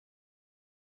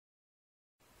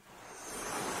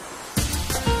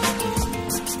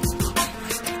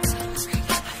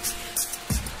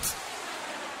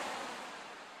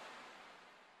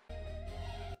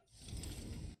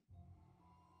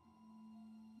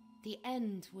The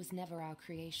end was never our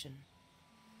creation.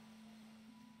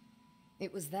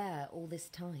 It was there all this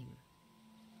time.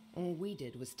 All we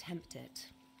did was tempt it.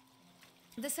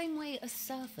 The same way a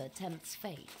surfer tempts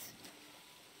fate.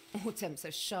 Or tempts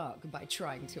a shark by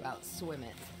trying to outswim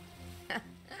it.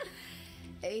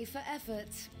 A for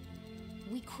effort.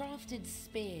 We crafted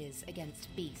spears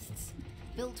against beasts,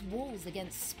 built walls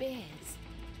against spears,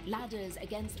 ladders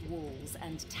against walls,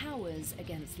 and towers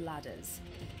against ladders.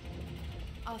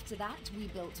 After that, we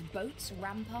built boats,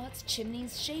 ramparts,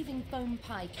 chimneys, shaving foam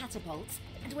pie catapults,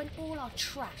 and when all our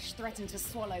trash threatened to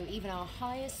swallow even our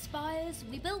highest spires,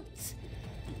 we built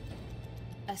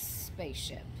a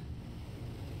spaceship.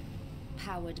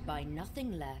 Powered by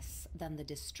nothing less than the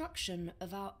destruction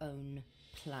of our own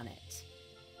planet.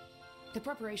 The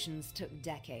preparations took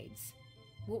decades.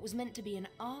 What was meant to be an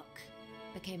ark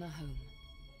became a home.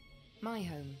 My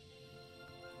home.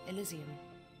 Elysium.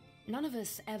 None of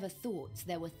us ever thought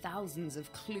there were thousands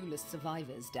of clueless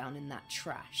survivors down in that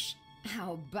trash.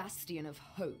 Our bastion of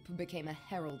hope became a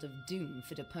herald of doom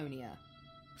for Deponia.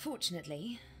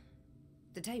 Fortunately,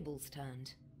 the tables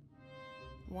turned.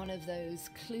 One of those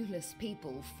clueless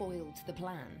people foiled the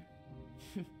plan.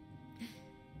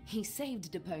 He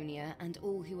saved Deponia and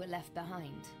all who were left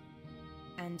behind.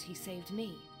 And he saved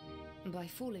me by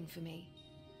falling for me.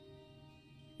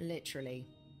 Literally.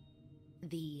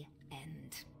 The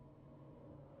end.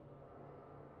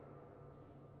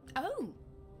 Oh!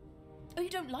 Oh, you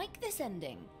don't like this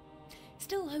ending?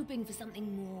 Still hoping for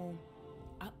something more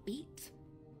upbeat?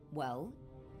 Well,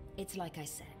 it's like I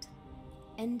said.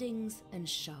 Endings and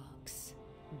sharks.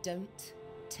 Don't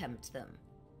tempt them.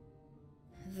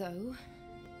 Though,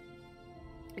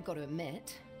 I gotta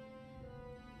admit,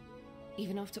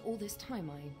 even after all this time,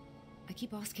 I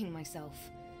keep asking myself,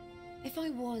 if I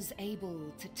was able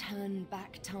to turn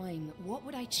back time, what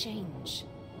would I change?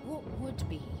 What would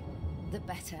be the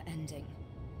better ending?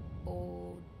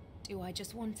 Or do I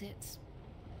just want it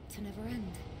to never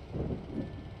end?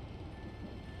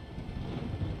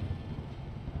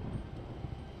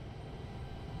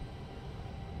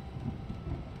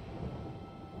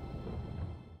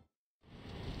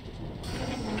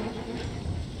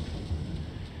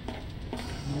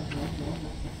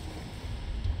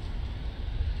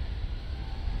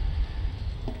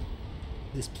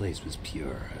 This place was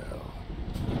pure hell.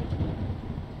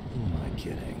 Who am I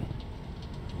kidding?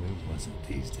 Where was it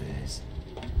these days?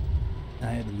 I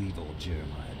had to leave old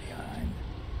Jeremiah behind.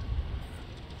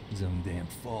 His own damn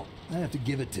fault. I have to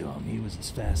give it to him. He was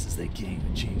as fast as they came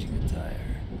at changing a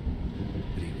tire.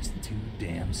 But he was too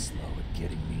damn slow at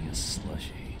getting me a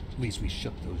slushie. At least we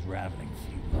shook those ravening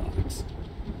few locks.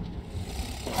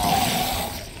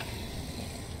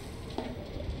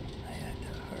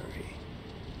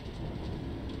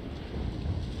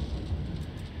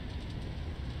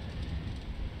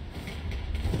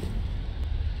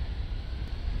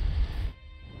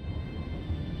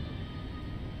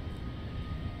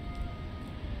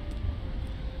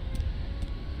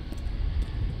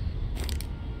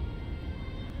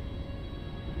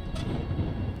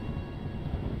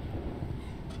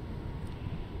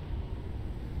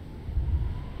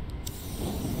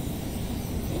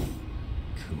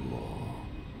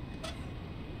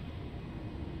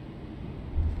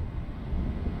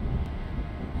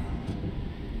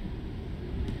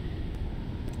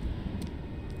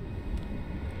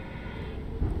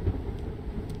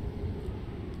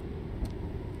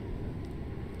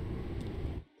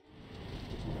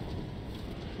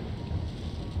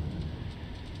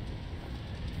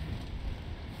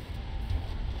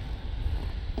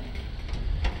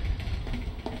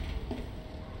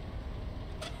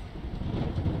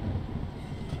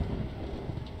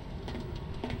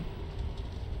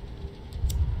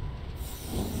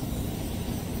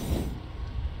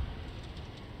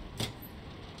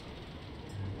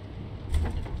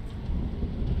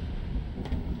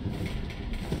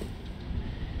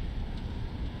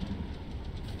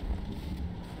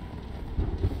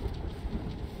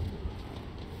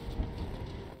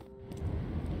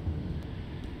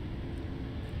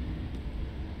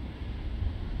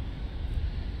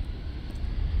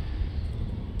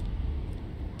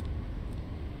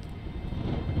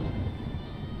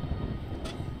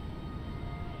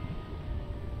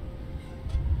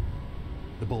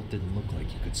 The bolt didn't look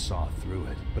like you could saw through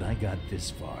it, but I got this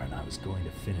far and I was going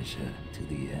to finish it to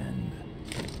the end.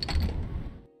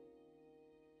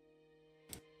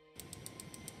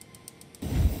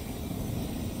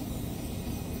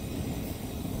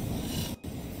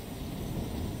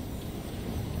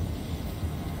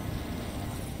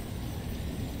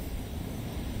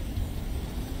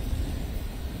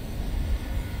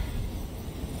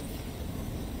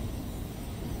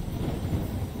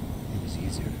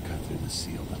 easier to cut through the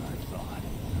seal than I thought. I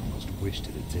almost wished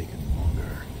it had taken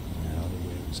longer. Now the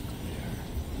way was clear.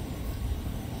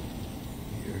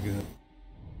 You're good.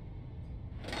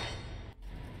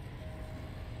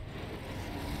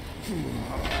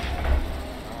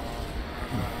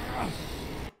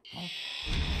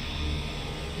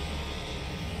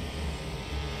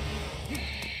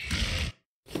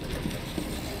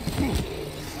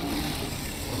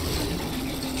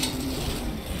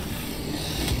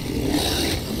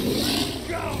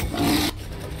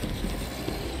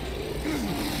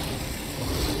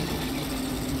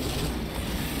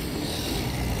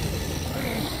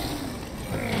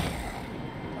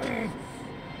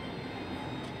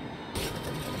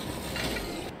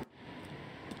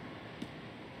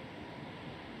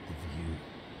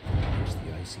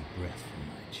 Breath from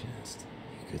my chest.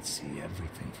 You could see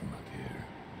everything from up here.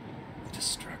 The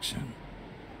destruction,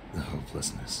 the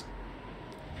hopelessness,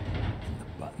 and the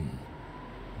button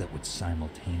that would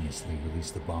simultaneously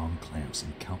release the bomb clamps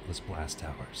in countless blast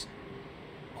towers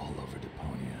all over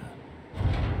Deponia.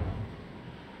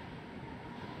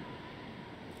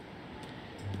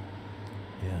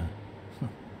 Yeah. I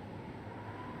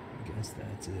guess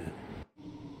that's it.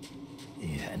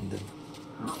 The end of...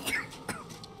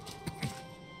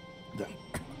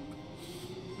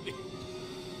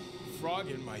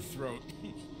 Frog in my throat.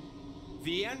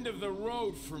 The end of the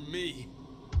road for me.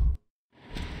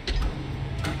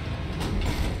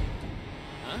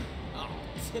 Huh? Oh,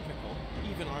 typical.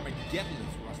 Even Armageddon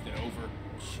is rusted over.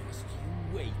 Just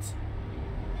you wait.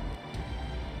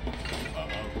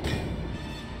 Uh-oh.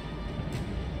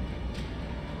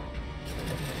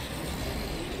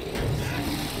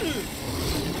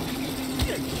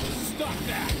 Stop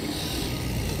that!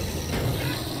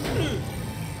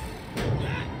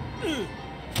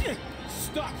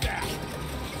 Stop that!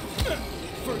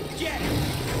 Forget it!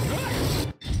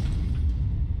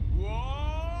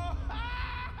 Whoa!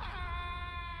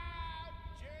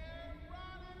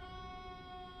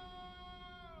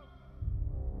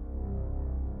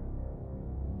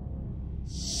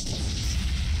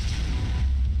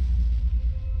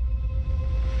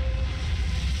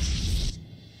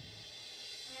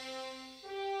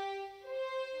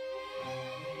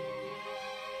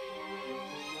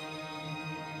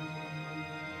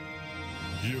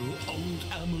 You old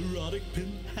amorotic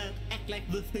pinhead, act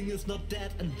like the thing is not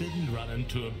dead and didn't run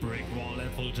into a brick wall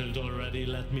at full tilt already.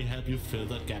 Let me help you fill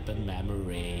that gap in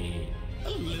memory.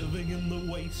 Living in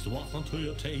the waste wasn't to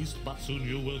your taste, but soon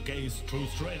you will gaze truth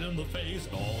straight in the face.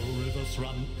 All rivers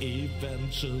run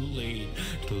eventually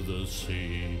to the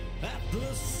sea. At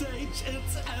this stage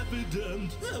it's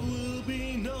evident there will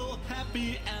be no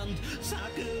happy end.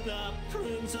 Suck it up,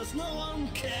 princess, no one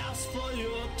cares for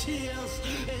your tears.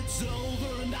 It's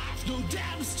over and I've no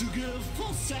damns to give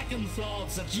for second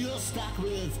thoughts that you're stuck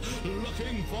with,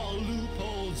 looking for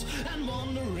loopholes and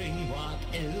wondering what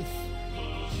if.